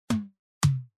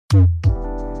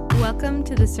Welcome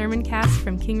to the Sermon Cast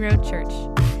from King Road Church.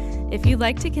 If you'd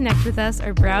like to connect with us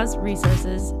or browse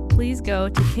resources, please go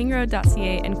to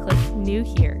kingroad.ca and click New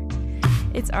Here.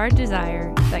 It's our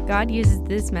desire that God uses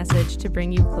this message to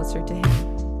bring you closer to Him.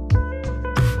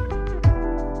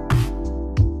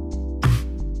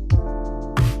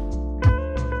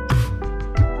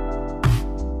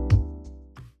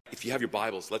 If you have your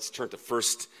Bibles, let's turn to 1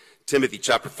 Timothy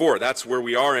chapter 4. That's where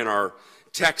we are in our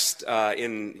text,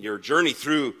 in your journey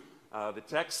through the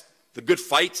text, the good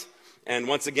fight. And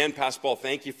once again, Pastor Paul,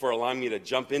 thank you for allowing me to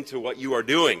jump into what you are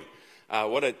doing.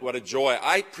 What a joy.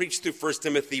 I preached through 1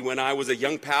 Timothy when I was a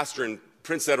young pastor in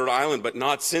Prince Edward Island, but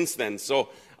not since then. So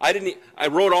I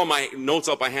wrote all my notes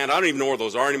up by hand. I don't even know where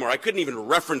those are anymore. I couldn't even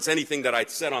reference anything that I'd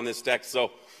said on this text.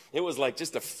 So it was like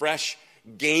just a fresh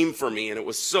game for me, and it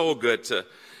was so good to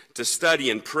study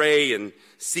and pray and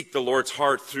seek the Lord's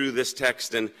heart through this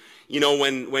text. And you know,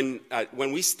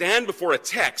 when we stand before a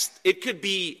text, it could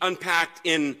be unpacked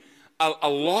in a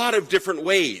lot of different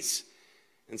ways.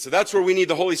 And so that's where we need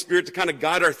the Holy Spirit to kind of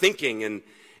guide our thinking.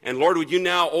 And Lord, would you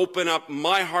now open up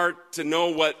my heart to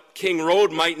know what King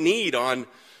Road might need on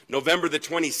November the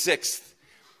 26th.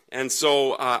 And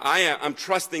so I'm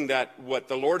trusting that what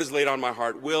the Lord has laid on my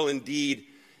heart will indeed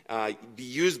be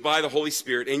used by the Holy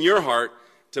Spirit in your heart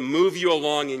to move you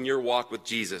along in your walk with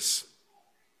Jesus.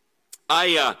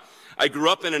 I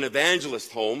grew up in an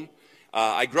evangelist home.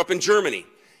 I grew up in Germany.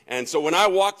 And so when I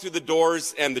walked through the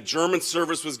doors and the German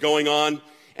service was going on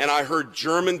and I heard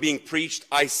German being preached,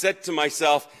 I said to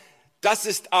myself, das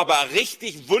ist aber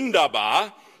richtig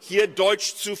wunderbar, hier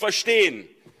Deutsch zu verstehen.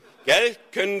 Gell?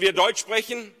 Können wir Deutsch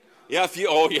sprechen? Yeah,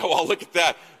 well, look at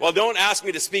that. Well, don't ask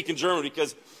me to speak in German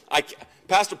because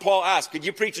Pastor Paul asked, could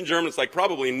you preach in German? It's like,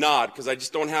 probably not, because I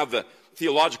just don't have the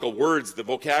theological words, the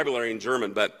vocabulary in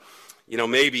German. But, you know,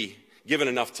 maybe given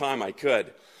enough time I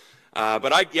could.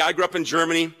 But I grew up in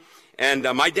Germany, and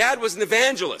my dad was an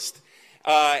evangelist.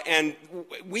 And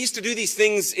we used to do these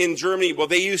things in Germany, well,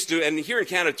 they used to, and here in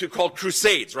Canada too, called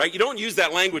crusades, right? You don't use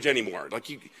that language anymore. Like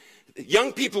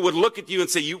young people would look at you and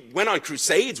say, you went on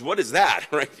crusades? What is that,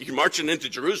 right? You're marching into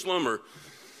Jerusalem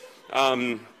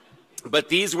or... But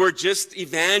these were just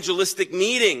evangelistic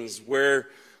meetings where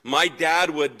my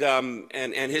dad would,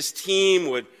 and his team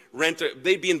would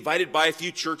they'd be invited by a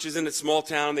few churches in a small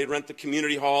town. They'd rent the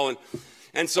community hall.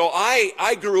 And so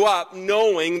I grew up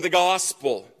knowing the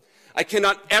gospel. I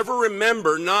cannot ever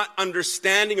remember not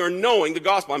understanding or knowing the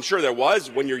gospel. I'm sure there was.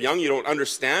 When you're young, you don't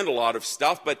understand a lot of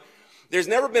stuff. But there's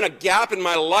never been a gap in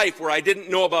my life where I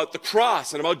didn't know about the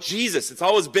cross and about Jesus. It's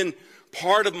always been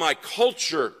part of my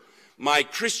culture, my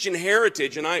Christian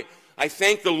heritage, and I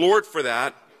thank the Lord for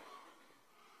that.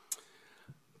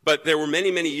 But there were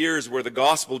many, many years where the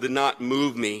gospel did not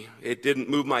move me. It didn't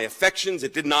move my affections.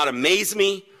 It did not amaze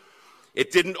me.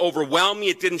 It didn't overwhelm me.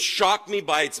 It didn't shock me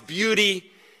by its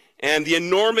beauty. And the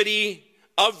enormity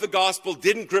of the gospel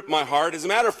didn't grip my heart. As a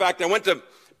matter of fact, I went to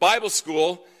Bible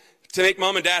school to make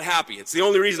mom and dad happy. It's the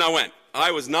only reason I went.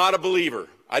 I was not a believer.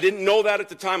 I didn't know that at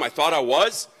the time. I thought I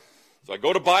was. So I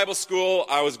go to Bible school.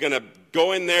 I was going to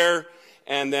go in there,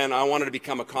 and then I wanted to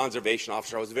become a conservation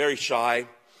officer. I was very shy,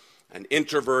 an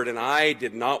introvert, and I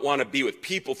did not want to be with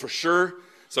people for sure.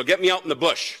 So get me out in the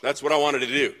bush. That's what I wanted to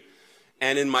do.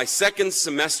 And in my second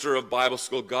semester of Bible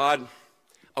school, God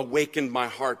awakened my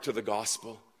heart to the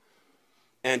gospel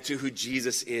and to who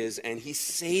Jesus is. And He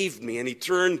saved me, and He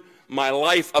turned my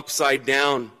life upside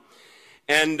down.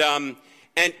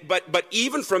 But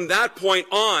even from that point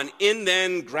on, in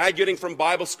then graduating from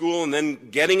Bible school and then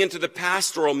getting into the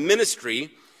pastoral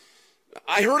ministry,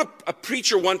 I heard a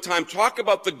preacher one time talk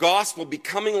about the gospel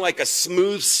becoming like a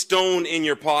smooth stone in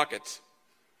your pocket.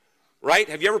 Right?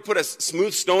 Have you ever put a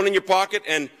smooth stone in your pocket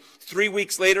and 3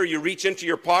 weeks later you reach into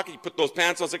your pocket, you put those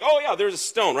pants on, it's like, oh yeah, there's a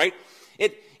stone, right?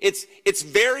 It's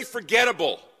very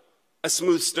forgettable, a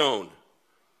smooth stone.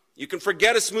 You can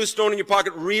forget a smooth stone in your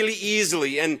pocket really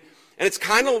easily, and it's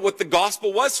kind of what the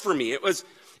gospel was for me. It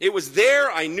was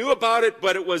there, I knew about it,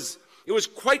 but it was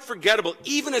quite forgettable.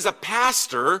 Even as a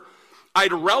pastor,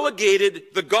 I'd relegated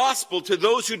the gospel to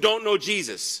those who don't know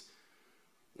Jesus.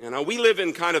 You know, we live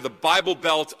in kind of the Bible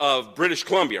Belt of British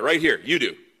Columbia, right here. You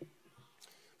do.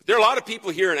 But there are a lot of people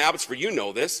here in Abbotsford, you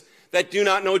know this, that do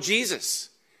not know Jesus.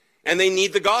 And they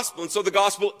need the gospel. And so the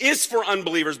gospel is for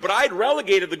unbelievers. But I'd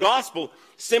relegated the gospel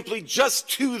simply just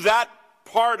to that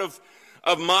part of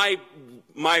my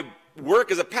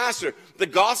work as a pastor. The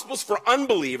gospel's for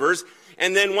unbelievers.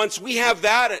 And then once we have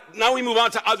that, now we move on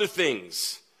to other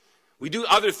things. We do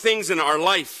other things in our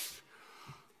life.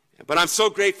 But I'm so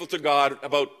grateful to God.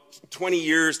 About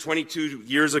 22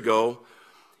 years ago,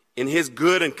 in His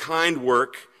good and kind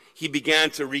work, he began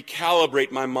to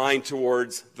recalibrate my mind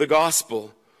towards the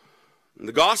gospel. And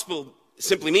the gospel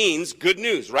simply means good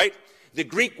news, right? The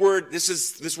Greek word,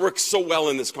 this works so well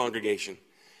in this congregation.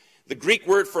 The Greek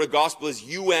word for the gospel is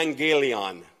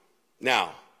euangelion.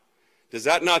 Now, does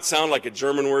that not sound like a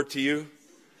German word to you?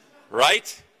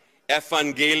 Right?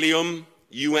 Evangelium,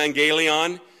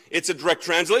 euangelion. It's a direct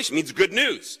translation. It means good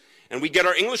news. And we get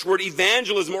our English word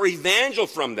evangelism or evangel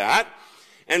from that.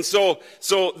 And so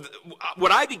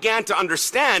what I began to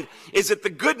understand is that the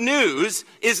good news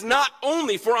is not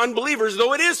only for unbelievers,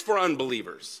 though it is for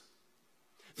unbelievers.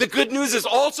 The good news is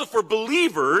also for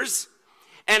believers,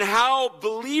 and how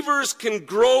believers can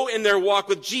grow in their walk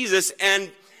with Jesus and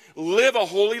live a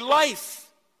holy life.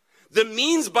 The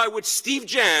means by which Steve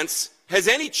Janz has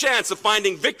any chance of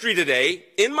finding victory today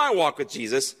in my walk with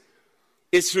Jesus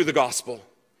is through the gospel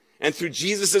and through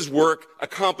Jesus' work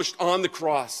accomplished on the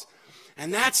cross.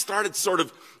 And that started sort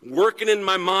of working in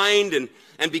my mind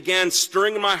and began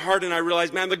stirring in my heart, and I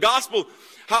realized, man, the gospel,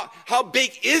 how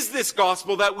big is this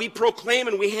gospel that we proclaim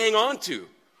and we hang on to?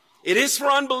 It is for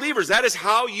unbelievers. That is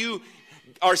how you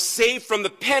are saved from the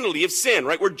penalty of sin,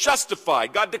 right? We're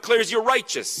justified. God declares you're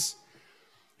righteous.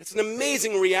 It's an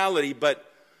amazing reality, but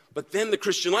then the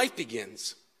Christian life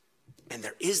begins. And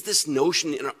there is this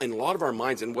notion in a lot of our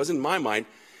minds, and it was in my mind,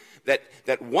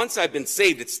 that once I've been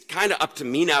saved, it's kind of up to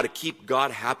me now to keep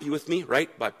God happy with me, right?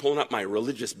 By pulling up my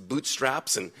religious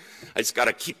bootstraps, and I just got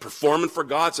to keep performing for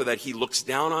God so that he looks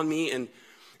down on me. And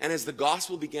as the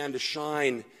gospel began to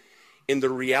shine in the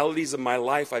realities of my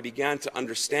life, I began to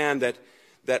understand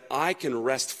that I can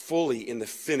rest fully in the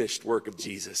finished work of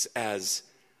Jesus as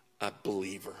a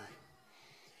believer.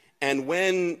 And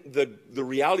when the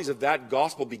realities of that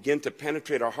gospel begin to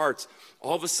penetrate our hearts,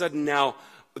 all of a sudden now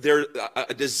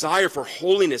a desire for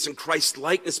holiness and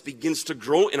Christ-likeness begins to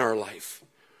grow in our life.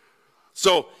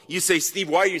 So you say, Steve,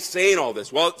 why are you saying all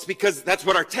this? Well, it's because that's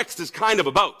what our text is kind of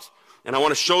about. And I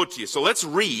want to show it to you. So let's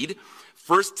read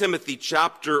 1 Timothy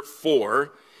chapter 4.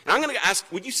 And I'm going to ask,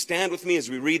 would you stand with me as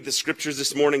we read the scriptures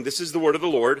this morning? This is the word of the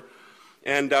Lord.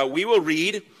 And we will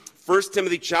read 1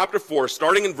 Timothy chapter 4,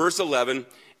 starting in verse 11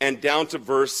 and down to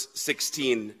verse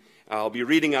 16. I'll be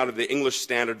reading out of the English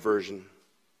Standard Version.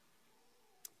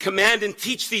 Command and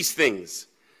teach these things.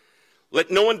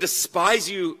 Let no one despise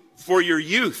you for your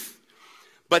youth,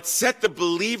 but set the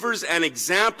believers an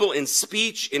example in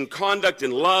speech, in conduct, in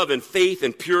love, in faith,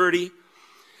 and purity.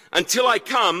 Until I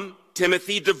come,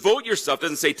 Timothy, devote yourself.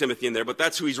 Doesn't say Timothy in there, but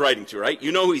that's who he's writing to, right?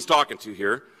 You know who he's talking to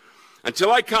here.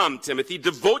 Until I come, Timothy,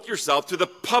 devote yourself to the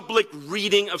public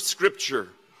reading of Scripture,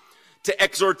 to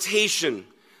exhortation,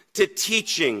 to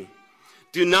teaching.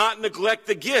 Do not neglect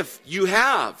the gift you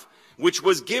have, which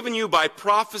was given you by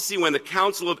prophecy when the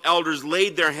council of elders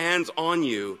laid their hands on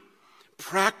you.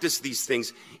 Practice these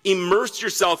things. Immerse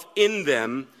yourself in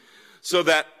them so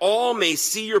that all may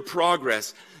see your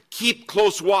progress. Keep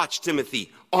close watch,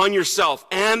 Timothy, on yourself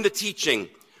and the teaching.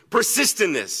 Persist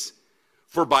in this,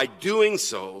 for by doing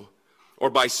so, or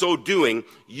by so doing,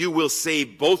 you will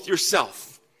save both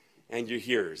yourself and your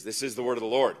hearers. This is the word of the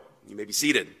Lord. You may be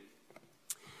seated.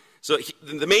 So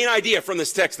the main idea from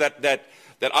this text that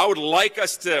I would like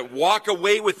us to walk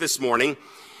away with this morning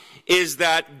is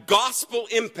that gospel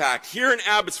impact here in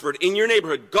Abbotsford, in your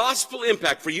neighborhood, gospel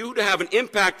impact, for you to have an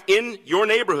impact in your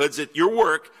neighborhoods, at your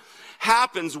work,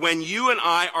 happens when you and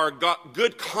I are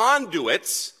good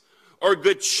conduits or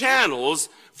good channels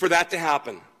for that to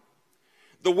happen.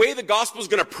 The way the gospel is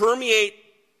going to permeate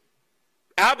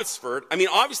Abbotsford, I mean,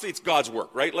 obviously it's God's work,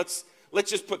 right? Let's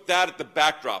just put that at the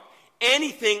backdrop.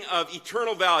 Anything of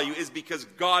eternal value is because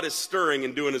God is stirring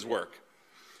and doing his work.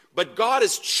 But God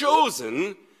has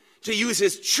chosen to use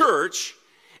his church,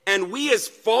 and we as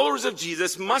followers of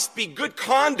Jesus must be good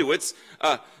conduits.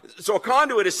 So a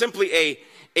conduit is simply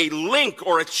a link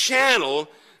or a channel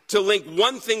to link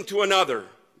one thing to another.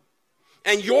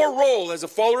 And your role as a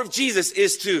follower of Jesus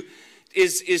is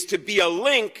to be a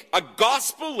link, a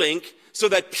gospel link, so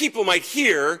that people might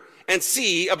hear and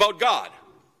see about God.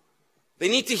 They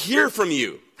need to hear from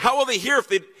you. How will they hear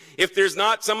if there's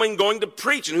not someone going to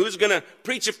preach? And who's going to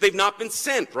preach if they've not been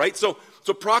sent, right? So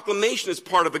proclamation is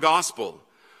part of the gospel.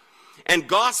 And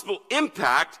gospel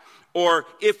impact, or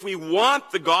if we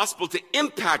want the gospel to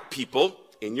impact people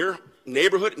in your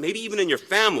neighborhood, maybe even in your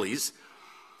families,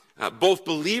 both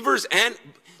believers and...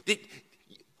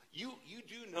 You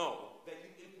do know that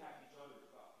you impact each other with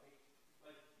God.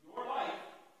 Like your life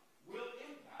will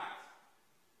impact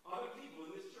other people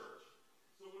in this church.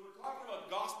 So when we're talking about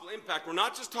gospel impact, we're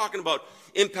not just talking about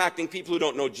impacting people who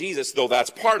don't know Jesus, though that's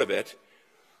part of it.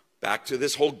 Back to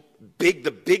this whole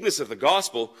the bigness of the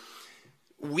gospel.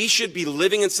 we should be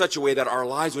living in such a way that our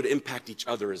lives would impact each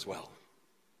other as well.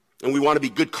 And we want to be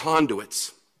good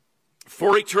conduits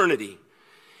for eternity.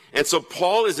 And so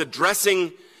Paul is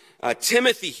addressing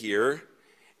Timothy here.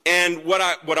 And what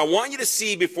I want you to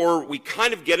see before we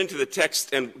kind of get into the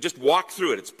text and just walk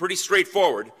through it, it's pretty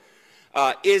straightforward,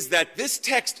 is that this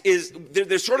text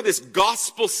there's sort of this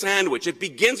gospel sandwich. It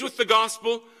begins with the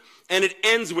gospel and it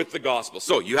ends with the gospel.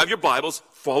 So you have your Bibles,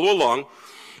 follow along.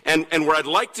 And where I'd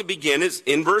like to begin is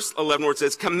in verse 11 where it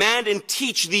says, command and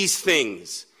teach these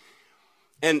things.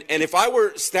 And if I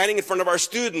were standing in front of our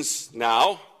students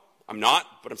now, I'm not,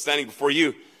 but I'm standing before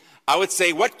you, I would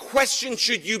say, what question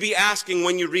should you be asking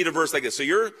when you read a verse like this? So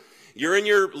you're in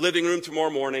your living room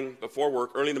tomorrow morning, before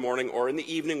work, early in the morning, or in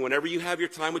the evening, whenever you have your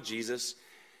time with Jesus.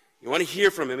 You want to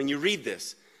hear from him, and you read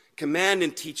this. Command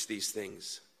and teach these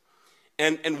things.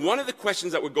 And one of the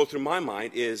questions that would go through my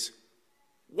mind is,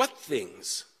 what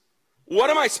things? What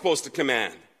am I supposed to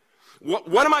command?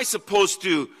 What am I supposed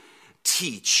to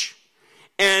teach?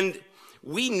 And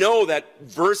we know that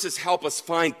verses help us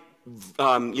find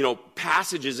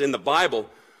passages in the Bible,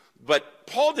 but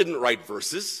Paul didn't write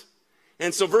verses.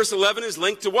 And so verse 11 is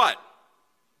linked to what?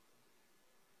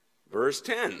 Verse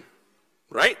 10,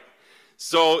 right?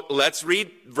 So let's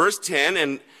read verse 10,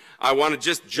 and I want to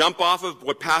just jump off of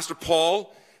what Pastor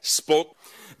Paul spoke.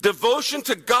 Devotion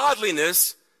to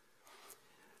godliness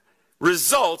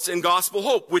results in gospel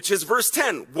hope, which is verse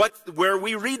 10, where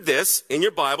we read this in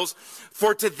your Bibles.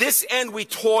 For to this end we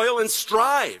toil and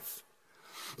strive,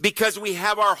 because we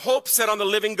have our hope set on the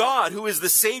living God, who is the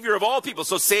Savior of all people.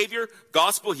 So Savior,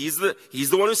 gospel, he's the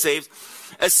one who saves,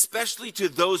 especially to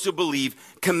those who believe.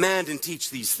 Command and teach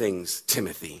these things,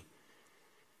 Timothy.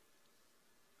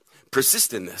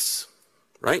 Persist in this,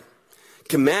 right?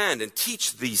 Command and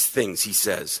teach these things, he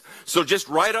says. So just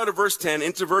right out of verse 10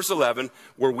 into verse 11,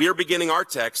 where we're beginning our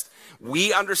text,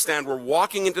 we understand we're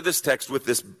walking into this text with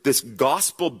this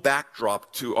gospel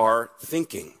backdrop to our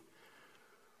thinking.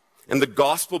 And the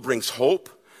gospel brings hope.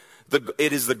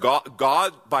 It is the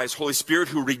God by his Holy Spirit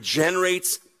who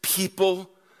regenerates people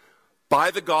by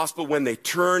the gospel when they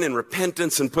turn in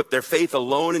repentance and put their faith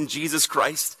alone in Jesus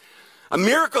Christ. A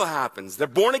miracle happens. They're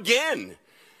born again.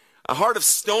 A heart of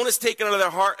stone is taken out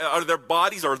of their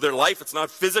bodies or their life. It's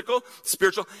not physical,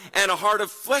 spiritual. And a heart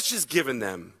of flesh is given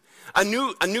them. A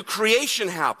new creation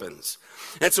happens.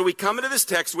 And so we come into this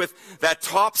text with that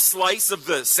top slice of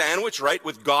the sandwich, right?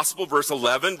 With gospel, verse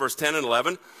 11, verse 10 and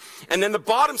 11. And then the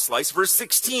bottom slice, verse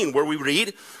 16, where we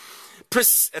read,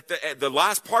 at the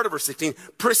last part of verse 16,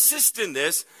 persist in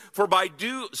this, for by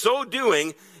so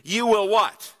doing, you will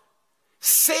what?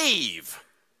 Save.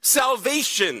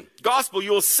 Salvation. Gospel,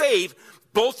 you will save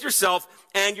both yourself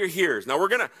and your hearers. Now I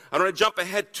don't want to jump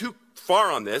ahead too far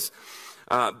on this.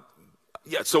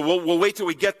 So we'll wait till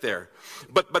we get there.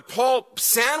 But Paul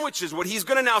sandwiches what he's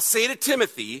going to now say to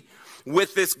Timothy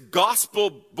with this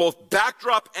gospel, both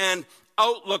backdrop and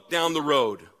outlook down the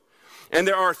road. And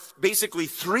there are basically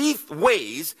three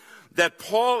ways that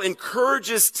Paul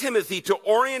encourages Timothy to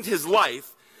orient his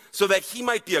life so that he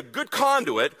might be a good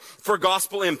conduit for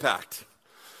gospel impact.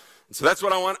 And so that's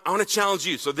what I want to challenge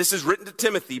you. So this is written to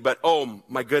Timothy, but oh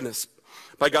my goodness,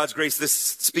 by God's grace, this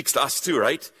speaks to us too,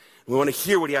 right? We want to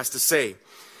hear what he has to say.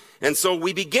 And so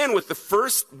we begin with the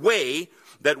first way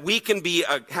that we can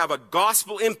have a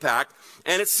gospel impact,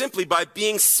 and it's simply by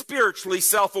being spiritually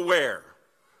self-aware.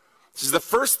 This is the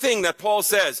first thing that Paul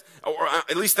says, or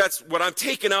at least that's what I'm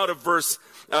taking out of verse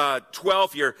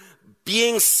 12 here,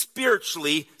 being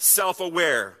spiritually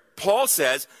self-aware. Paul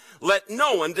says, let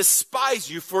no one despise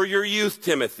you for your youth,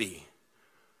 Timothy.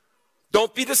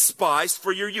 Don't be despised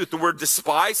for your youth. The word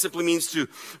despise simply means to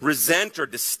resent or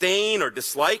disdain or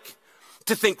dislike,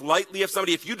 to think lightly of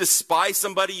somebody. If you despise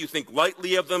somebody, you think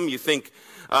lightly of them. You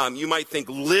might think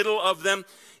little of them.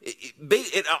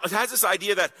 It has this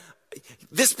idea that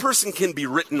this person can be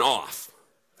written off.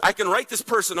 I can write this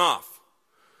person off.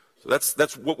 So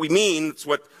that's what we mean. That's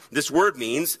what this word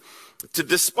means, to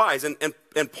despise.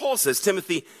 And Paul says,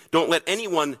 Timothy, don't let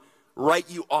anyone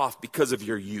write you off because of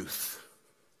your youth.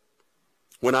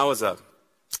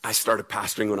 I started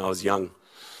pastoring when I was young,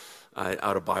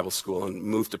 out of Bible school, and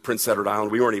moved to Prince Edward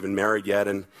Island. We weren't even married yet,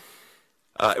 and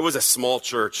it was a small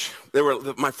church.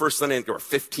 My first Sunday, there were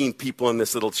 15 people in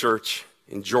this little church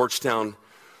in Georgetown,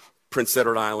 Prince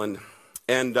Edward Island.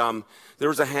 And there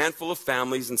was a handful of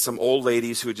families and some old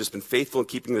ladies who had just been faithful in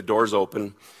keeping the doors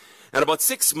open. And about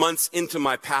 6 months into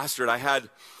my pastorate, I had,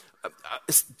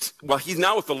 he's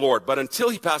now with the Lord, but until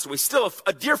he passed away, still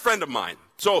a dear friend of mine.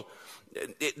 So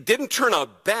it didn't turn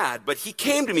out bad, but he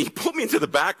came to me, he pulled me into the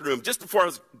back room just before I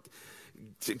was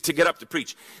to get up to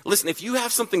preach. Listen, if you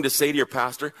have something to say to your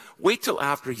pastor, wait till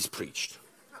after he's preached.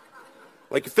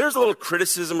 Like if there's a little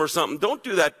criticism or something, don't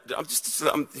do that.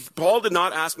 Paul did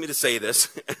not ask me to say this.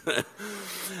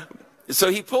 So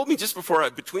he pulled me just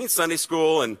between Sunday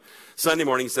school and Sunday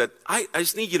morning. He said, I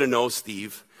just need you to know,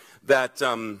 Steve, that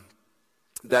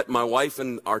my wife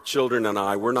and our children and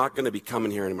I, we're not going to be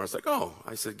coming here anymore. I was like, oh.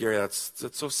 I said, Gary, that's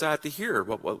so sad to hear.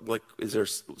 What, like, is there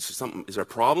a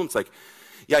problem? It's like,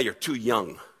 yeah, you're too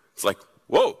young. It's like,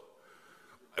 whoa.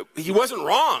 He wasn't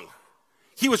wrong.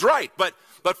 He was right.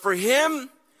 But for him,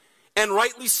 and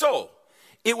rightly so,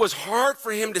 it was hard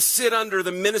for him to sit under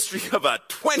the ministry of a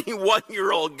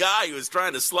 21-year-old guy who was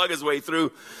trying to slug his way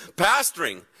through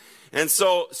pastoring. And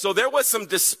so there was some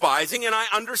despising, and I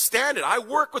understand it. I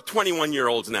work with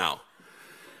 21-year-olds now.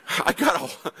 I got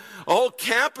a whole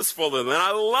campus full of them, and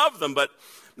I love them. But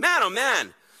man, oh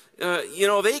man,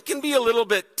 they can be a little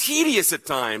bit tedious at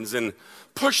times and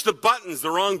push the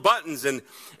wrong buttons. And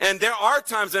there are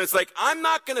times when it's like, I'm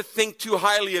not going to think too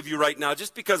highly of you right now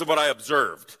just because of what I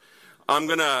observed. I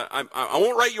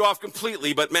won't write you off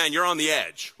completely, but man, you're on the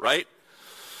edge, right?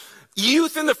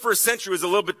 Youth in the first century was a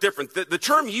little bit different. The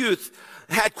term youth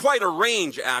had quite a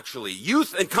range, actually.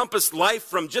 Youth encompassed life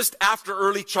from just after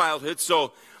early childhood,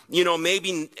 so,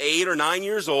 maybe 8 or 9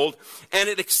 years old. And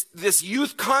this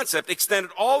youth concept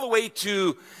extended all the way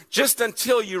to just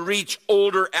until you reach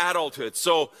older adulthood.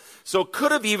 So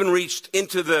could have even reached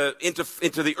into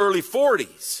the early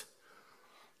 40s.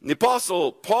 The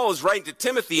Apostle Paul is writing to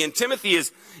Timothy, and Timothy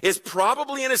is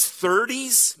probably in his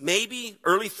 30s, maybe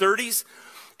early 30s,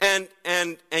 and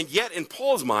yet in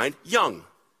Paul's mind,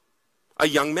 a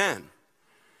young man.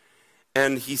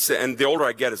 And he said, and the older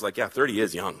I get, is like, yeah, 30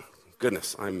 is young.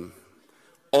 Goodness, I'm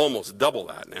almost double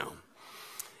that now.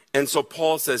 And so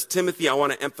Paul says, Timothy, I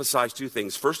want to emphasize 2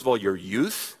 things. First of all, your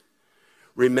youth.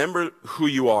 Remember who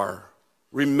you are.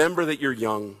 Remember that you're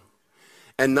young.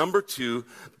 And number 2,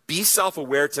 be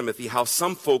self-aware, Timothy, how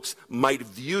some folks might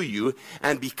view you,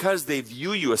 and because they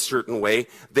view you a certain way,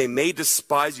 they may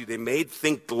despise you, they may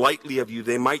think lightly of you,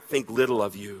 they might think little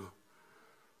of you.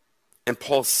 And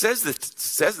Paul says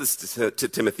this to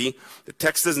Timothy. The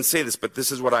text doesn't say this, but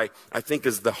this is what I think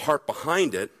is the heart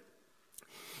behind it,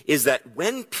 is that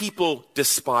when people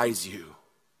despise you,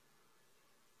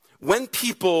 when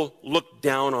people look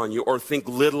down on you or think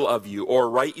little of you or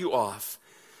write you off,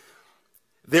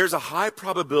 there's a high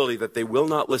probability that they will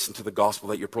not listen to the gospel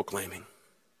that you're proclaiming.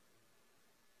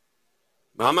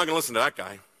 Now, I'm not going to listen to that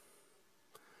guy.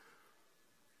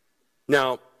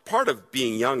 Now, part of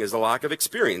being young is a lack of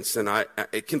experience, and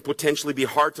it can potentially be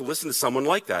hard to listen to someone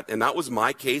like that. And that was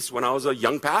my case when I was a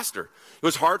young pastor. It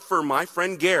was hard for my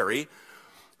friend Gary,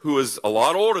 who was a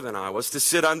lot older than I was, to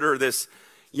sit under this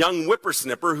young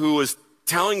whippersnapper who was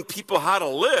telling people how to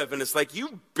live. And it's like,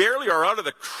 you barely are out of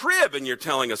the crib and you're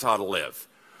telling us how to live.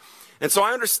 And so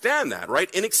I understand that, right?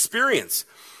 Inexperience.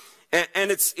 And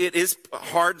it is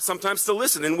hard sometimes to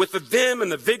listen. And with the vim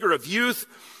and the vigor of youth,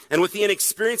 and with the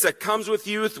inexperience that comes with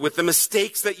youth, with the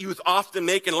mistakes that youth often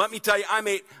make, and let me tell you,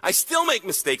 I still make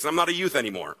mistakes. I'm not a youth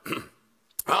anymore.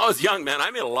 I was young, man.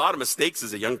 I made a lot of mistakes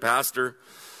as a young pastor.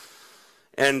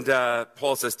 And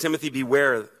Paul says, Timothy,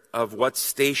 beware of what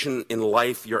station in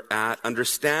life you're at.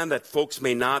 Understand that folks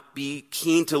may not be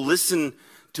keen to listen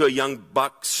to a young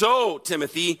buck. So,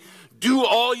 Timothy, do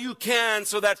all you can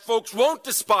so that folks won't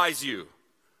despise you.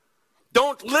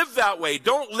 Don't live that way.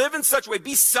 Don't live in such a way.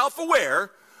 Be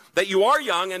self-aware that you are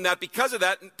young and that because of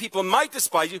that, people might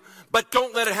despise you, but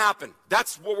don't let it happen.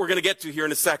 That's what we're going to get to here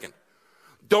in a second.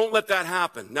 Don't let that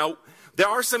happen. Now, there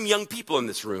are some young people in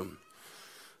this room.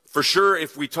 For sure,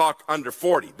 if we talk under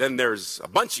 40, then there's a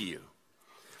bunch of you.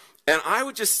 And I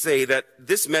would just say that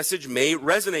this message may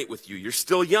resonate with you. You're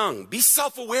still young. Be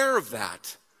self-aware of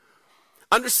that.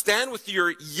 Understand with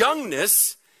your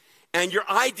youngness and your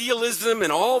idealism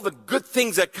and all the good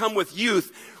things that come with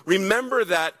youth, remember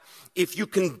that if you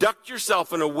conduct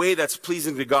yourself in a way that's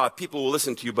pleasing to God, people will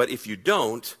listen to you. But if you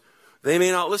don't, they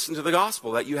may not listen to the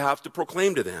gospel that you have to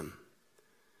proclaim to them.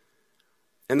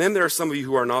 And then there are some of you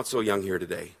who are not so young here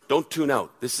today. Don't tune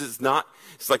out. This is not,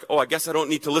 it's like, oh, I guess I don't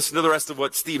need to listen to the rest of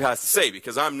what Steve has to say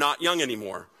because I'm not young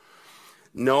anymore.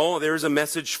 No, there's a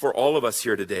message for all of us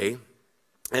here today.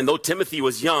 And though Timothy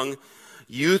was young,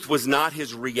 youth is not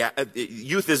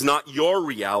your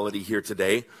reality here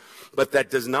today. But that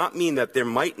does not mean that there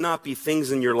might not be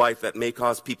things in your life that may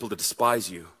cause people to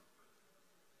despise you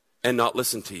and not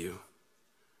listen to you.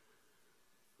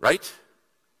 Right?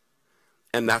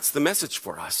 And that's the message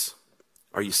for us.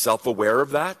 Are you self-aware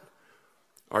of that?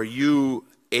 Are you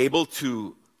able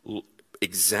to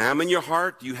examine your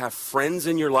heart? Do you have friends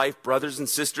in your life, brothers and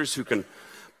sisters, who can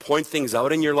point things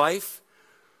out in your life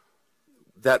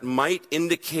that might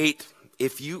indicate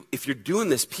if you're doing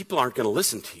this, people aren't going to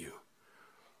listen to you?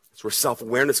 That's where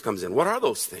self-awareness comes in. What are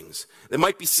those things? They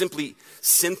might be simply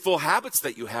sinful habits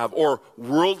that you have or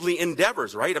worldly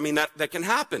endeavors, right? I mean, that can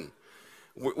happen.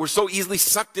 We're so easily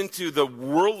sucked into the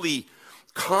worldly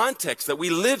context that we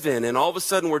live in, and all of a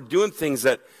sudden we're doing things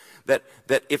that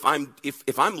if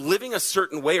I'm living a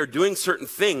certain way or doing certain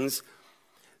things,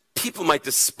 people might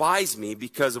despise me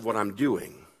because of what I'm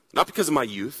doing. Not because of my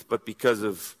youth, but because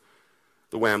of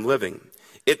the way I'm living.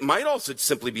 It might also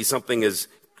simply be something as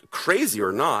crazy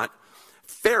or not,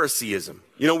 Phariseeism.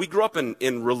 You know, we grew up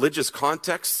in religious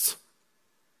contexts.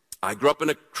 I grew up in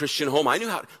a Christian home. I knew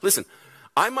how, listen,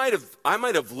 I might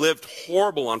have lived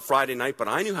horrible on Friday night, but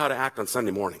I knew how to act on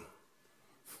Sunday morning.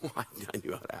 I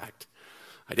knew how to act.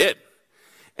 I did.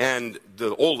 And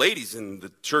the old ladies in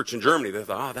the church in Germany, they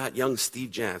thought, that young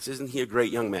Steve Janz, isn't he a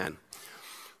great young man?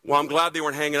 Well, I'm glad they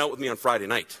weren't hanging out with me on Friday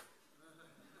night.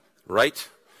 Right?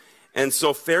 And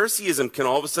so Phariseeism can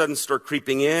all of a sudden start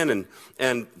creeping in,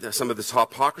 and some of this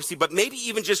hypocrisy, but maybe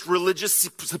even just religious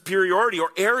superiority or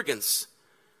arrogance.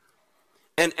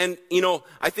 And you know,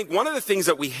 I think one of the things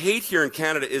that we hate here in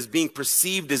Canada is being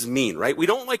perceived as mean, right? We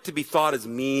don't like to be thought as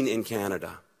mean in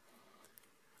Canada.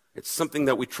 It's something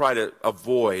that we try to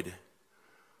avoid.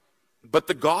 But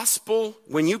the gospel,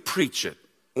 when you preach it,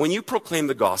 when you proclaim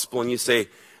the gospel and you say,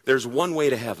 there's one way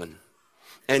to heaven,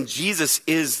 and Jesus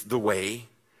is the way,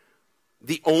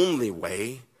 the only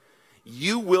way,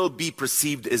 you will be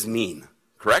perceived as mean,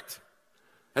 correct?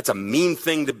 That's a mean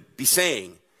thing to be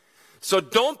saying. So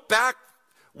don't back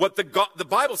what the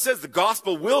Bible says the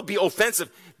gospel will be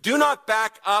offensive. Do not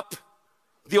back up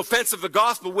the offense of the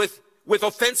gospel with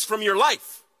offense from your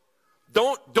life.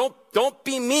 Don't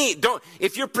be mean.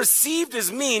 If you're perceived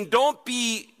as mean, don't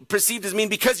be perceived as mean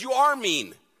because you are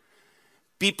mean.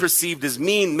 Be perceived as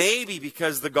mean maybe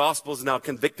because the gospel is now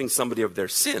convicting somebody of their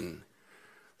sin.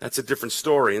 That's a different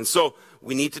story. And so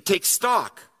we need to take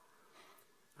stock.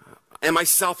 Am I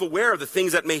self-aware of the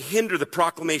things that may hinder the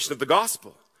proclamation of the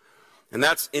gospel? And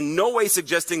that's in no way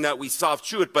suggesting that we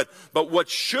soft-chew it, but what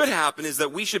should happen is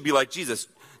that we should be like Jesus,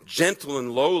 gentle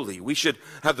and lowly. We should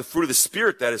have the fruit of the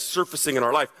Spirit that is surfacing in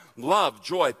our life. Love,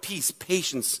 joy, peace,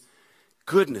 patience,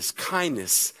 goodness,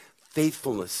 kindness,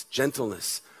 faithfulness,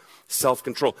 gentleness,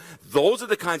 self-control. Those are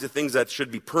the kinds of things that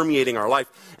should be permeating our life.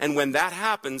 And when that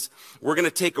happens, we're going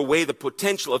to take away the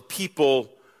potential of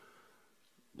people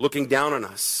looking down on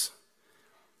us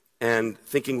and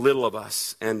thinking little of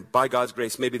us. And by God's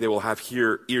grace, maybe they will have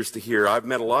ears to hear. I've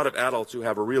met a lot of adults who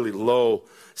have a really low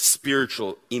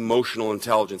spiritual, emotional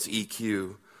intelligence,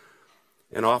 EQ.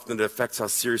 And often it affects how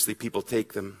seriously people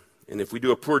take them. And if we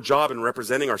do a poor job in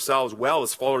representing ourselves well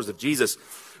as followers of Jesus,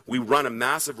 we run a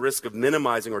massive risk of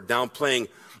minimizing or downplaying,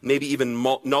 maybe even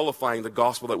nullifying the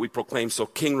gospel that we proclaim. So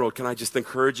King Road, can I just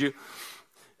encourage you?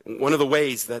 One of the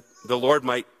ways that the Lord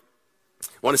might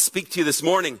want to speak to you this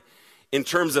morning in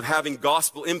terms of having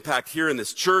gospel impact here in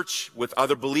this church with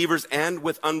other believers and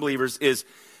with unbelievers is,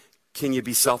 can you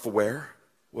be self-aware?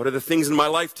 What are the things in my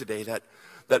life today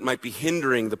that might be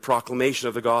hindering the proclamation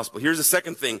of the gospel? Here's the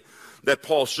second thing that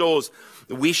Paul shows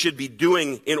that we should be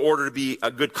doing in order to be a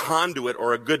good conduit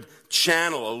or a good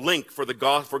channel, a link for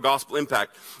gospel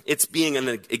impact. It's being an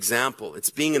example. It's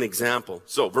being an example.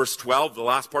 So verse 12, the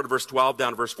last part of verse 12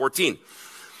 down to verse 14.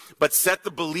 But set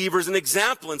the believers an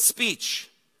example in speech.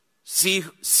 See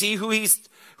who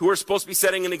we're supposed to be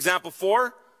setting an example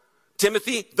for?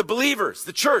 Timothy, the believers,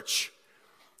 the church.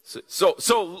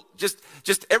 So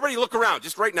just everybody look around,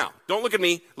 just right now. Don't look at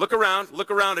me. Look around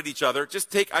at each other.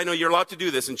 I know you're allowed to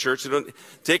do this in church, so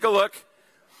take a look.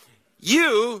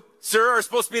 You, sir, are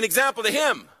supposed to be an example to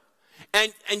him.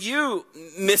 And you,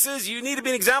 missus, you need to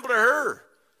be an example to her.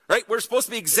 Right? We're supposed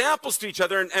to be examples to each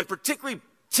other, and particularly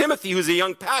Timothy, who's a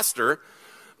young pastor.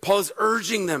 Paul is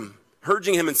urging him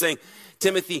and saying,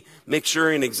 Timothy, make sure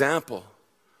you're an example.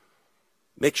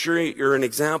 Make sure you're an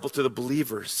example to the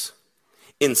believers.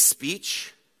 In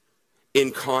speech,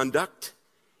 in conduct,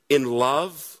 in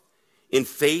love, in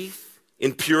faith,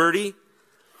 in purity.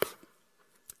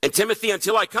 And Timothy,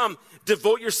 until I come,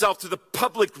 devote yourself to the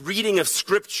public reading of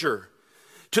Scripture,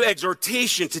 to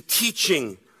exhortation, to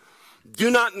teaching.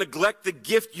 Do not neglect the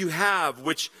gift you have,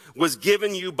 which was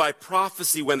given you by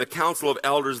prophecy when the council of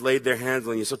elders laid their hands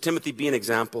on you. So Timothy, be an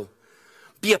example.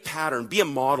 Be a pattern. Be a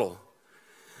model.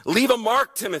 Leave a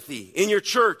mark, Timothy, in your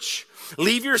church.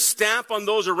 Leave your stamp on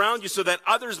those around you so that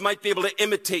others might be able to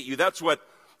imitate you. That's what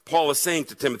Paul is saying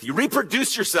to Timothy.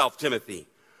 Reproduce yourself, Timothy.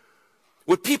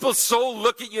 Would people so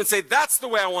look at you and say, that's the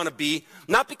way I want to be,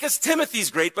 not because Timothy's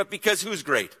great, but because who's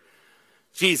great?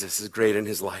 Jesus is great in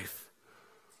his life.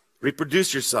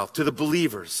 Reproduce yourself to the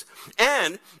believers.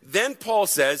 And then Paul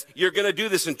says, you're going to do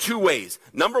this in two ways.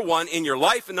 Number one, in your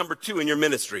life, and number two, in your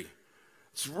ministry.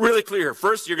 It's really clear here.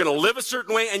 First, you're going to live a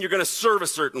certain way, and you're going to serve a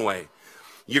certain way.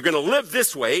 You're going to live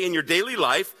this way in your daily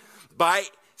life by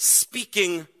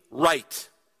speaking right,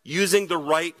 using the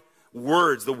right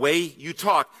words, the way you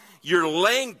talk. Your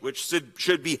language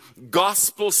should be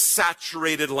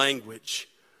gospel-saturated language.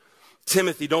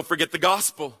 Timothy, don't forget the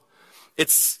gospel.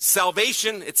 It's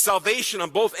salvation on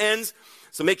both ends.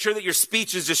 So make sure that your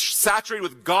speech is just saturated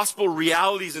with gospel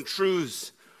realities and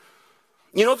truths.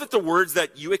 You know that the words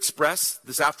that you express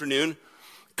this afternoon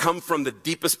come from the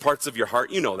deepest parts of your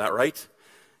heart? You know that, right?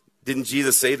 Didn't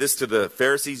Jesus say this to the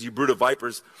Pharisees? You brood of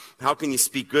vipers, how can you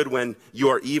speak good when you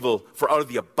are evil? For out of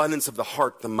the abundance of the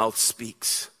heart, the mouth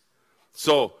speaks.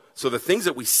 So the things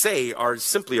that we say are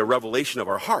simply a revelation of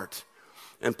our heart.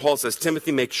 And Paul says,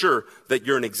 Timothy, make sure that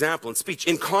you're an example in speech,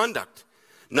 in conduct.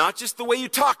 Not just the way you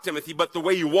talk, Timothy, but the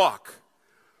way you walk.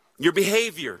 Your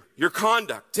behavior, your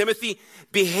conduct. Timothy,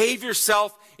 behave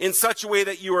yourself in such a way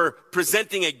that you are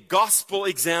presenting a gospel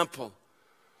example.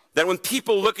 That when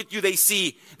people look at you,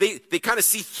 they kind of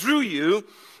see through you,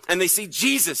 and they see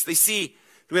Jesus. They see,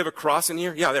 do we have a cross in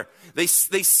here? Yeah, there. They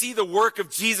see the work of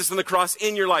Jesus on the cross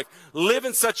in your life. Live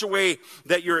in such a way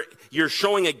that you're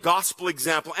showing a gospel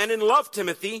example. And in love,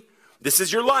 Timothy, this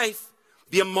is your life.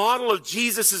 Be a model of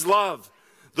Jesus' love.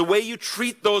 The way you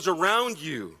treat those around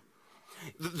you.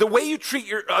 The way you treat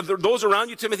those around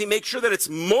you, Timothy, make sure that it's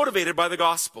motivated by the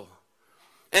gospel.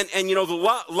 And you know, the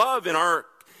love in our,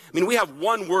 we have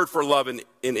one word for love in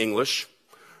English.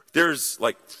 There's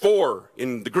like 4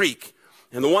 in the Greek.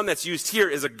 And the one that's used here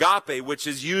is agape, which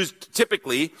is used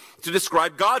typically to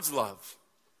describe God's love.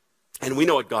 And we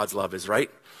know what God's love is, right?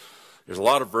 There's a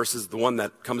lot of verses. The one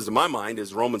that comes to my mind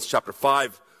is Romans chapter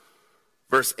 5,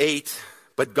 verse 8.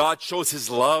 But God shows his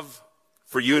love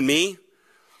for you and me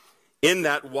in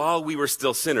that while we were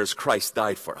still sinners, Christ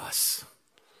died for us.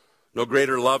 No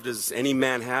greater love does any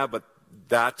man have but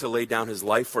that to lay down his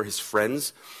life for his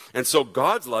friends. And so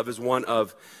God's love is one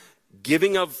of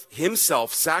giving of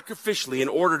himself sacrificially in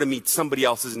order to meet somebody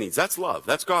else's needs. That's love.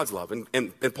 That's God's love.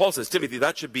 And Paul says,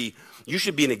 Timothy, you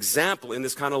should be an example in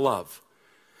this kind of love,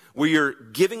 where you're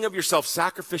giving of yourself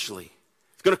sacrificially.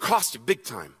 It's going to cost you big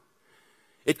time.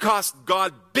 It cost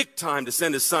God big time to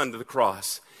send his son to the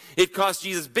cross. It cost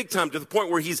Jesus big time to the point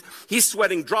where he's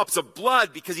sweating drops of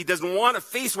blood because he doesn't want to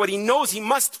face what he knows he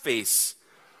must face.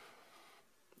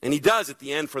 And he does at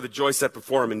the end, for the joy set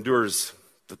before him, endures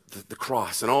the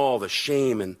cross and all the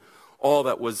shame and all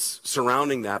that was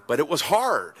surrounding that. But it was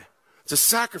hard. It's a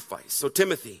sacrifice. So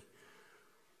Timothy,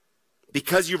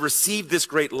 because you've received this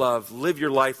great love, live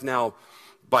your life now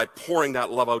by pouring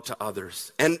that love out to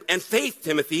others. And faith,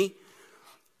 Timothy,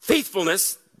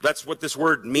 faithfulness, that's what this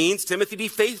word means. Timothy, be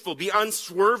faithful, be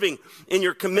unswerving in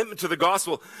your commitment to the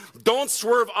gospel. Don't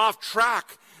swerve off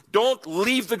track. Don't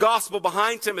leave the gospel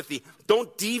behind, Timothy.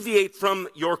 Don't deviate from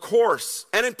your course.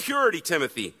 And in purity,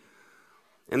 Timothy.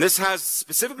 And this has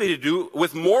specifically to do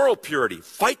with moral purity.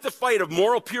 Fight the fight of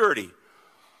moral purity.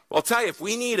 Well, I'll tell you, if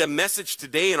we need a message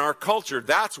today in our culture,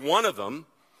 that's one of them.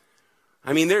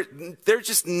 There's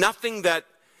just nothing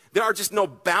there are just no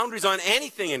boundaries on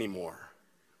anything anymore.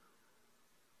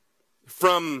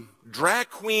 From drag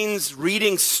queens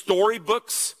reading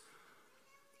storybooks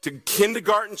to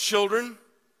kindergarten children,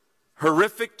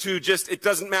 horrific to just, it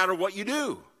doesn't matter what you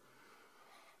do.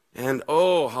 And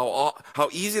how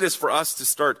easy it is for us to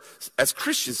start, as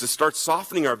Christians, to start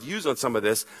softening our views on some of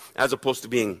this, as opposed to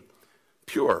being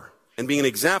pure and being an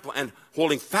example and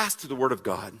holding fast to the Word of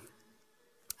God.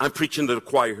 I'm preaching to the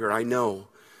choir here, I know.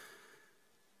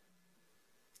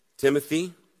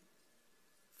 Timothy,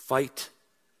 fight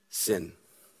sin.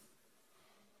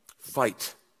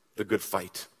 Fight the good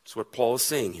fight. That's what Paul is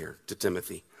saying here to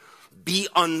Timothy. Be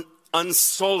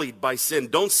unsullied by sin.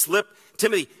 Don't slip.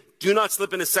 Timothy, do not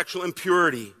slip into sexual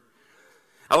impurity.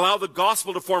 Allow the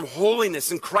gospel to form holiness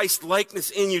and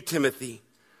Christ-likeness in you, Timothy.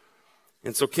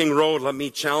 And so, King Road, let me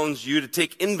challenge you to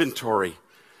take inventory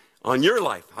on your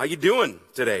life. How you doing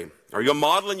today? Are you a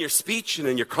model in your speech and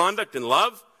in your conduct and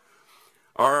love?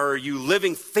 Are you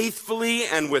living faithfully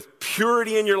and with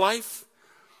purity in your life?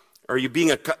 Are you being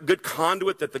a good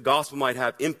conduit that the gospel might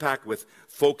have impact with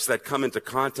folks that come into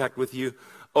contact with you?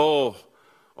 Oh,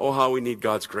 how we need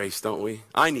God's grace, don't we?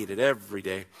 I need it every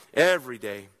day, every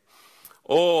day.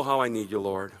 Oh, how I need you,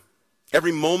 Lord.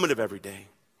 Every moment of every day.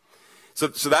 So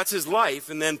that's his life,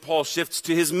 and then Paul shifts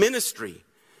to his ministry.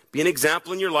 Be an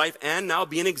example in your life, and now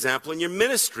be an example in your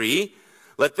ministry.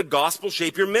 Let the gospel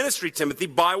shape your ministry, Timothy,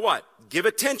 by what? Give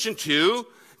attention to,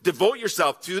 devote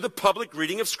yourself to the public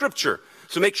reading of Scripture.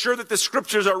 So make sure that the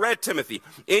Scriptures are read, Timothy.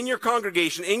 In your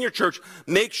congregation, in your church,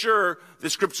 make sure the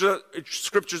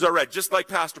Scriptures are read, just like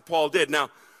Pastor Paul did. Now,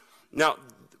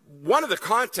 one of the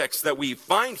contexts that we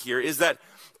find here is that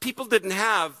people didn't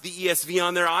have the ESV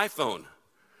on their iPhone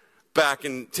back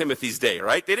in Timothy's day,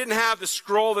 right? They didn't have the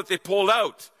scroll that they pulled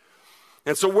out.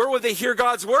 And so where would they hear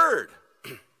God's word?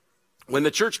 When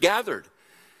the church gathered.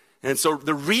 And so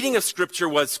the reading of Scripture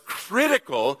was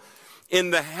critical in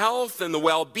the health and the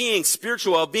well-being,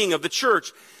 spiritual well-being of the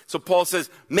church. So Paul says,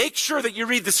 make sure that you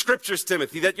read the Scriptures,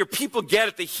 Timothy, that your people get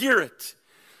it, they hear it.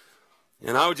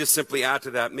 And I would just simply add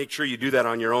to that, make sure you do that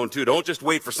on your own too. Don't just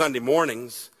wait for Sunday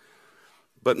mornings,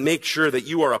 but make sure that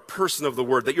you are a person of the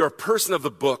Word, that you're a person of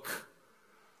the book.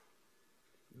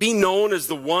 Be known as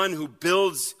the one who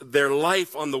builds their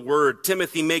life on the Word.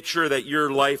 Timothy, make sure that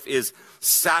your life is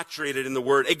saturated in the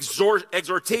Word.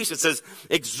 Exhortation says,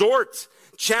 exhort,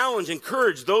 challenge,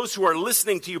 encourage those who are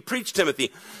listening to you preach,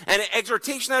 Timothy. And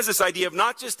exhortation has this idea of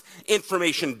not just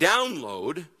information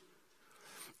download.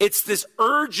 It's this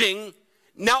urging,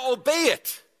 now obey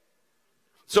it.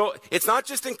 So it's not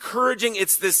just encouraging,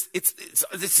 it's this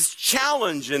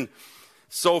challenge. And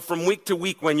so from week to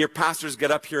week when your pastors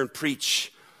get up here and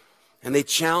preach, and they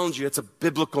challenge you, it's a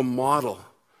biblical model.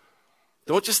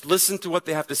 Don't just listen to what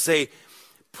they have to say.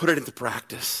 Put it into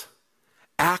practice.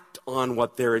 Act on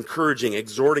what they're encouraging,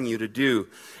 exhorting you to do.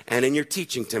 And in your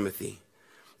teaching, Timothy,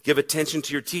 give attention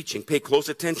to your teaching. Pay close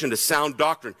attention to sound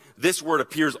doctrine. This word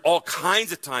appears all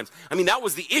kinds of times. I mean, that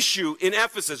was the issue in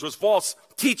Ephesus, was false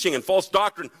teaching and false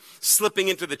doctrine slipping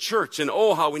into the church. And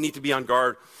oh, how we need to be on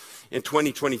guard in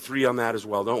 2023 on that as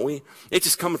well, don't we? It's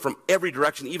just coming from every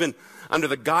direction, even under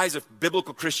the guise of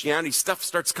biblical Christianity. Stuff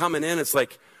starts coming in. It's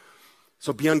like,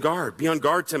 so be on guard. Be on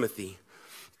guard, Timothy.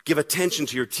 Give attention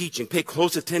to your teaching. Pay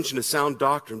close attention to sound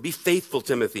doctrine. Be faithful,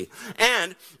 Timothy.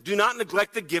 And do not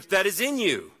neglect the gift that is in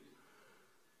you,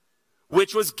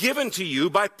 which was given to you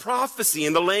by prophecy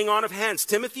and the laying on of hands.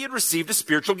 Timothy had received a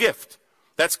spiritual gift.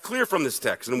 That's clear from this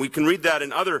text, and we can read that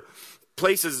in other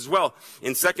places as well.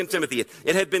 In 2 Timothy,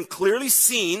 it had been clearly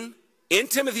seen in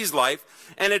Timothy's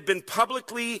life and had been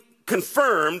publicly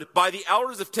confirmed by the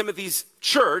elders of Timothy's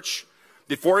church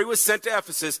before he was sent to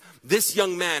Ephesus. This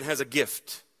young man has a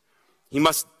gift. He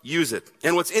must use it.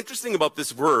 And what's interesting about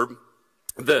this verb,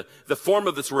 the form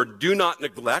of this word, do not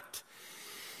neglect,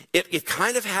 it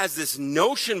kind of has this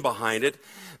notion behind it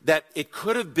that it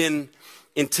could have been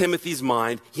in Timothy's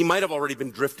mind, he might have already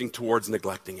been drifting towards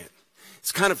neglecting it.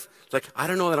 It's kind of like, I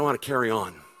don't know that I want to carry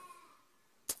on.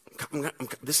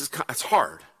 It's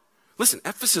hard. Listen,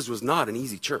 Ephesus was not an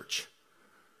easy church.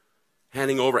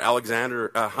 Handing over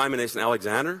Hymenaeus and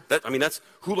Alexander, that's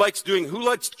who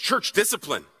likes church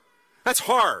discipline. That's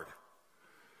hard.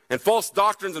 And false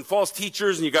doctrines and false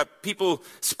teachers, and you got people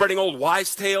spreading old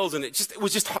wives' tales, and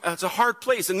it's a hard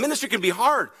place. And ministry can be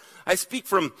hard. I speak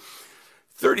from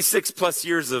 36 plus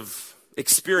years of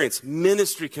experience.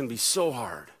 Ministry can be so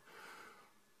hard.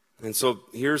 And so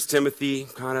here's Timothy,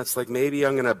 it's like, maybe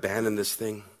I'm going to abandon this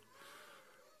thing.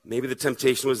 Maybe the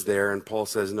temptation was there, and Paul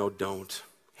says, no, don't.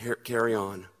 Carry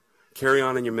on. Carry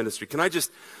on in your ministry. Can I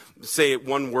just say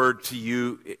one word to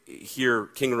you here,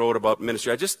 King Road, about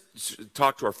ministry? I just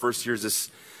talked to our first years.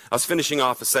 I was finishing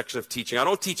off a section of teaching. I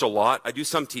don't teach a lot. I do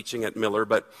some teaching at Miller,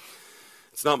 but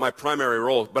it's not my primary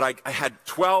role. But I had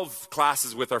 12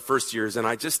 classes with our first years, and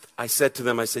I said to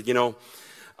them,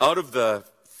 out of the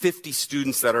 50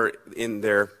 students that are in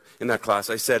that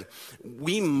class, I said,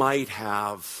 we might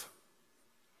have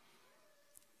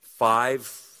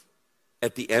 5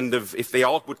 at the end of, if they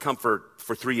all would come for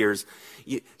 3 years,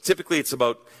 typically it's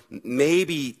about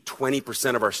maybe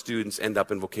 20% of our students end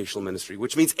up in vocational ministry,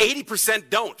 which means 80%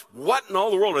 don't. What in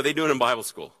all the world are they doing in Bible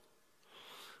school?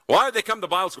 Why did they come to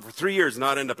Bible school for 3 years and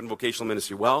not end up in vocational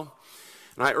ministry? Well,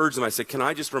 and I urged them, I said, can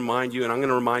I just remind you, and I'm going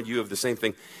to remind you of the same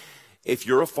thing. If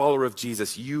you're a follower of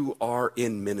Jesus, you are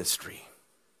in ministry.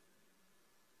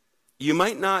 You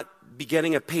might not be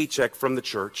getting a paycheck from the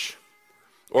church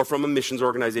or from a missions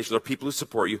organization or people who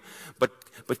support you, but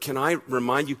can I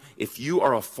remind you, if you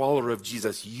are a follower of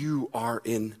Jesus, you are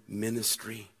in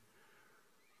ministry.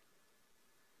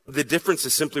 The difference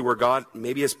is simply where God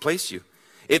maybe has placed you.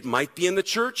 It might be in the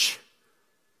church,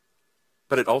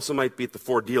 but it also might be at the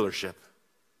Ford dealership.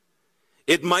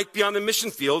 It might be on the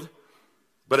mission field,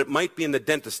 but it might be in the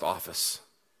dentist office.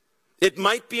 It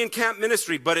might be in camp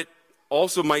ministry, but it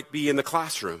also might be in the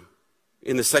classroom,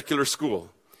 in the secular school.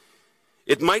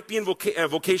 It might be in a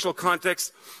vocational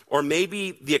context, or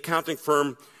maybe the accounting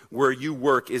firm where you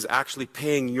work is actually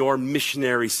paying your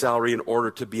missionary salary in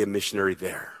order to be a missionary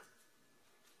there.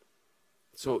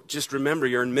 So just remember,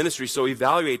 you're in ministry, so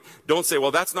evaluate. Don't say,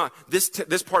 well, that's not, this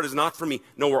part is not for me.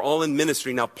 No, we're all in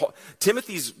ministry. Now,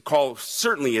 Timothy's call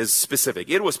certainly is specific.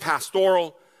 It was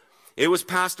pastoral. It was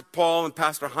Pastor Paul and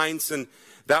Pastor Heinz, and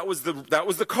that was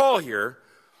the call here.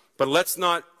 But let's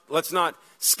not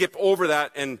skip over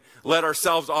that and let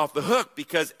ourselves off the hook,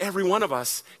 because every one of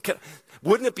us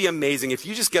wouldn't it be amazing if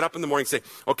you just get up in the morning and say,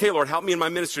 okay, Lord, help me in my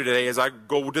ministry today as I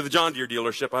go to the John Deere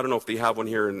dealership. I don't know if they have one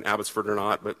here in Abbotsford or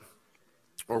not,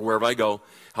 or wherever I go.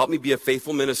 Help me be a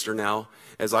faithful minister now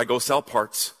as I go sell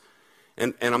parts.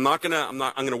 And I'm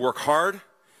gonna work hard.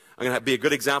 I'm gonna be a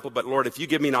good example, but Lord, if you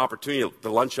give me an opportunity,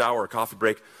 the lunch hour or coffee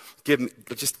break,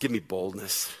 just give me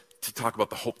boldness to talk about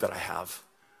the hope that I have.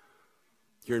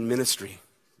 You're in ministry.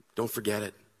 Don't forget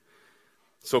it.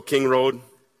 So King Road,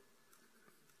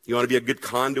 you want to be a good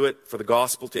conduit for the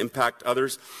gospel to impact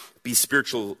others. Be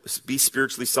spiritually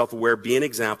self-aware, be an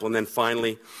example. And then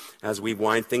finally, as we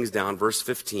wind things down, verse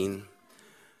 15,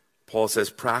 Paul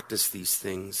says, practice these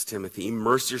things, Timothy.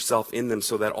 Immerse yourself in them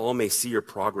so that all may see your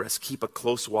progress. Keep a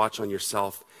close watch on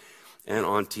yourself and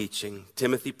on teaching.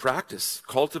 Timothy, practice.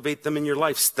 Cultivate them in your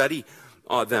life. Study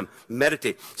them.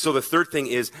 Meditate. So the third thing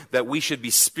is that we should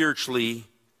be spiritually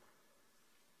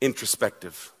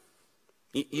introspective.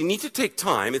 You need to take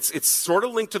time. It's sort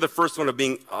of linked to the first one of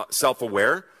being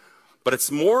self-aware, but it's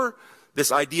more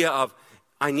this idea of,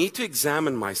 I need to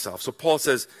examine myself. So Paul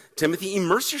says, Timothy,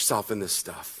 immerse yourself in this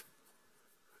stuff.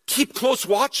 Keep close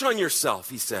watch on yourself,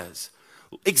 he says.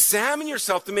 Examine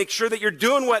yourself to make sure that you're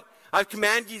doing what I've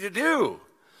commanded you to do.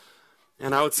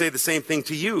 And I would say the same thing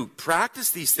to you. Practice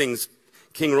these things,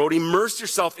 King Road. Immerse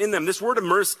yourself in them. This word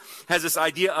immerse has this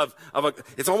idea of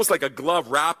it's almost like a glove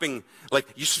wrapping, like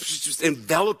you just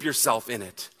envelop yourself in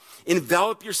it.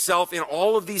 Envelop yourself in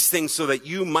all of these things so that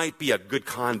you might be a good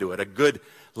conduit, a good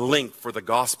link for the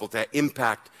gospel to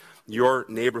impact your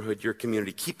neighborhood, your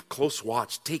community. Keep close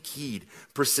watch, take heed,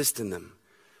 persist in them.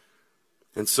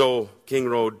 And so, King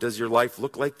Road, does your life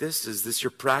look like this? Is this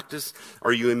your practice?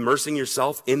 Are you immersing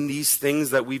yourself in these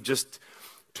things that we've just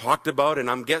talked about? And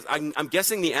I'm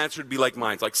guessing the answer would be like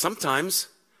mine. It's like sometimes,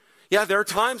 yeah, there are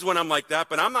times when I'm like that,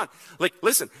 but I'm not, like,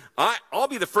 listen, I'll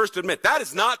be the first to admit, that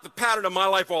is not the pattern of my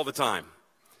life all the time.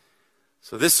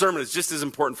 So this sermon is just as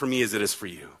important for me as it is for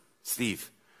you.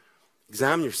 Steve,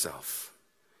 examine yourself.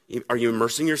 Are you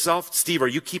immersing yourself? Steve, are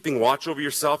you keeping watch over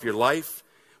yourself, your life,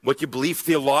 what you believe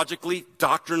theologically,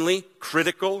 doctrinally,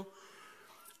 critical?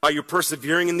 Are you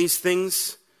persevering in these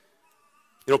things?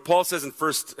 You know, Paul says in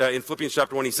Philippians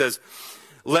chapter 1, he says,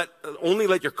 only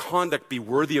let your conduct be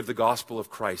worthy of the gospel of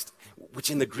Christ, which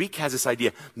in the Greek has this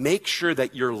idea, make sure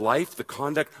that your life, the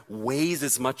conduct, weighs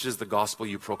as much as the gospel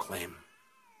you proclaim.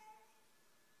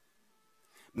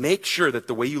 Make sure that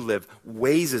the way you live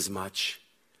weighs as much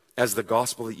as the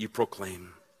gospel that you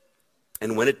proclaim.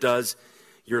 And when it does,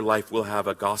 your life will have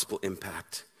a gospel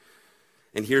impact.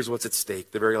 And here's what's at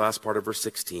stake, the very last part of verse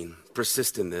 16.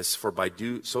 Persist in this, for by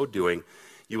so doing,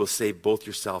 you will save both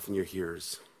yourself and your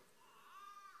hearers.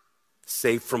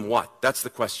 Saved from what? That's the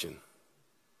question.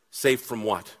 Saved from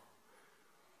what?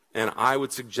 And I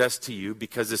would suggest to you,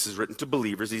 because this is written to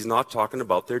believers, he's not talking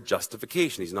about their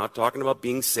justification. He's not talking about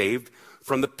being saved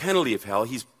from the penalty of hell.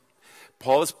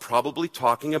 Paul is probably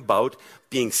talking about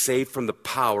being saved from the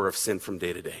power of sin from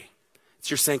day to day.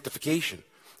 It's your sanctification,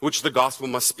 which the gospel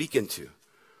must speak into.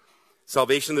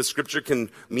 Salvation, the scripture can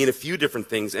mean a few different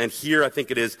things. And here I think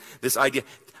it is this idea.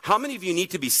 How many of you need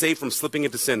to be saved from slipping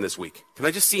into sin this week? Can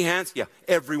I just see hands? Yeah,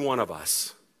 every one of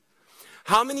us.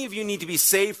 How many of you need to be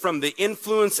saved from the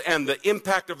influence and the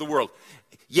impact of the world?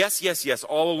 Yes, yes, yes,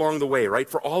 all along the way, right?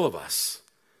 For all of us.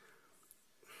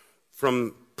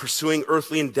 From pursuing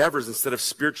earthly endeavors instead of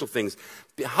spiritual things.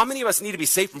 How many of us need to be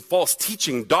saved from false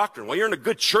teaching, doctrine? Well, you're in a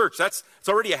good church. It's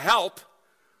already a help.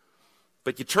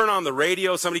 But you turn on the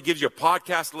radio, somebody gives you a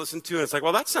podcast to listen to, and it's like,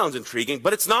 well, that sounds intriguing.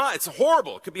 But it's not. It's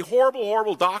horrible. It could be horrible,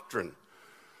 horrible doctrine.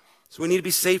 So we need to be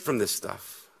saved from this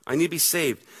stuff. I need to be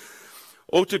saved.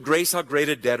 Oh, to grace how great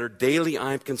a debtor daily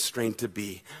I am constrained to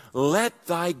be. Let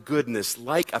thy goodness,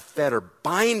 like a fetter,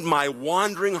 bind my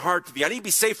wandering heart to thee. I need to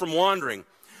be saved from wandering.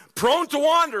 Prone to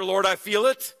wander, Lord, I feel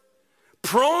it.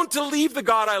 Prone to leave the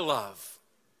God I love.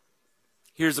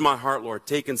 Here's my heart, Lord.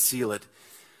 Take and seal it.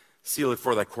 Seal it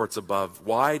for thy courts above.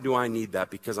 Why do I need that?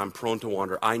 Because I'm prone to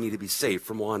wander. I need to be saved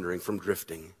from wandering, from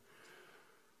drifting,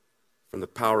 from the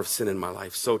power of sin in my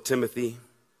life. So, Timothy,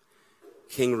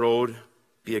 King Road,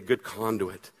 be a good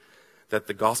conduit that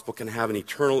the gospel can have an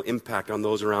eternal impact on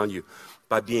those around you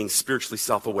by being spiritually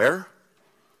self-aware,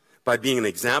 by being an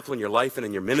example in your life and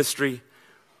in your ministry,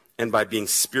 and by being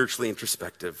spiritually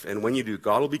introspective. And when you do,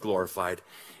 God will be glorified,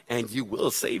 and you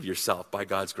will save yourself by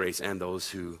God's grace and those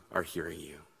who are hearing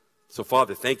you. So,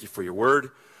 Father, thank you for your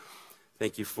word.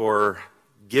 Thank you for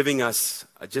giving us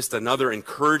just another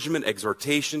encouragement,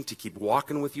 exhortation to keep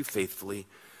walking with you faithfully.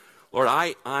 Lord,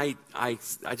 I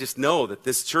just know that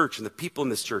this church and the people in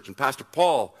this church and Pastor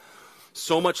Paul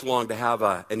so much long to have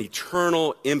an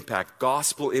eternal impact,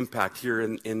 gospel impact here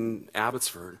in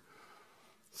Abbotsford.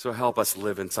 So help us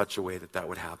live in such a way that that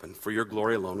would happen. For your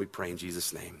glory alone, we pray in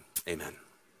Jesus' name. Amen.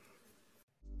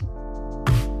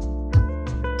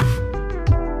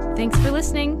 Thanks for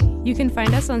listening. You can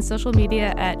find us on social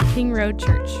media at King Road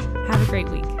Church. Have a great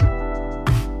week.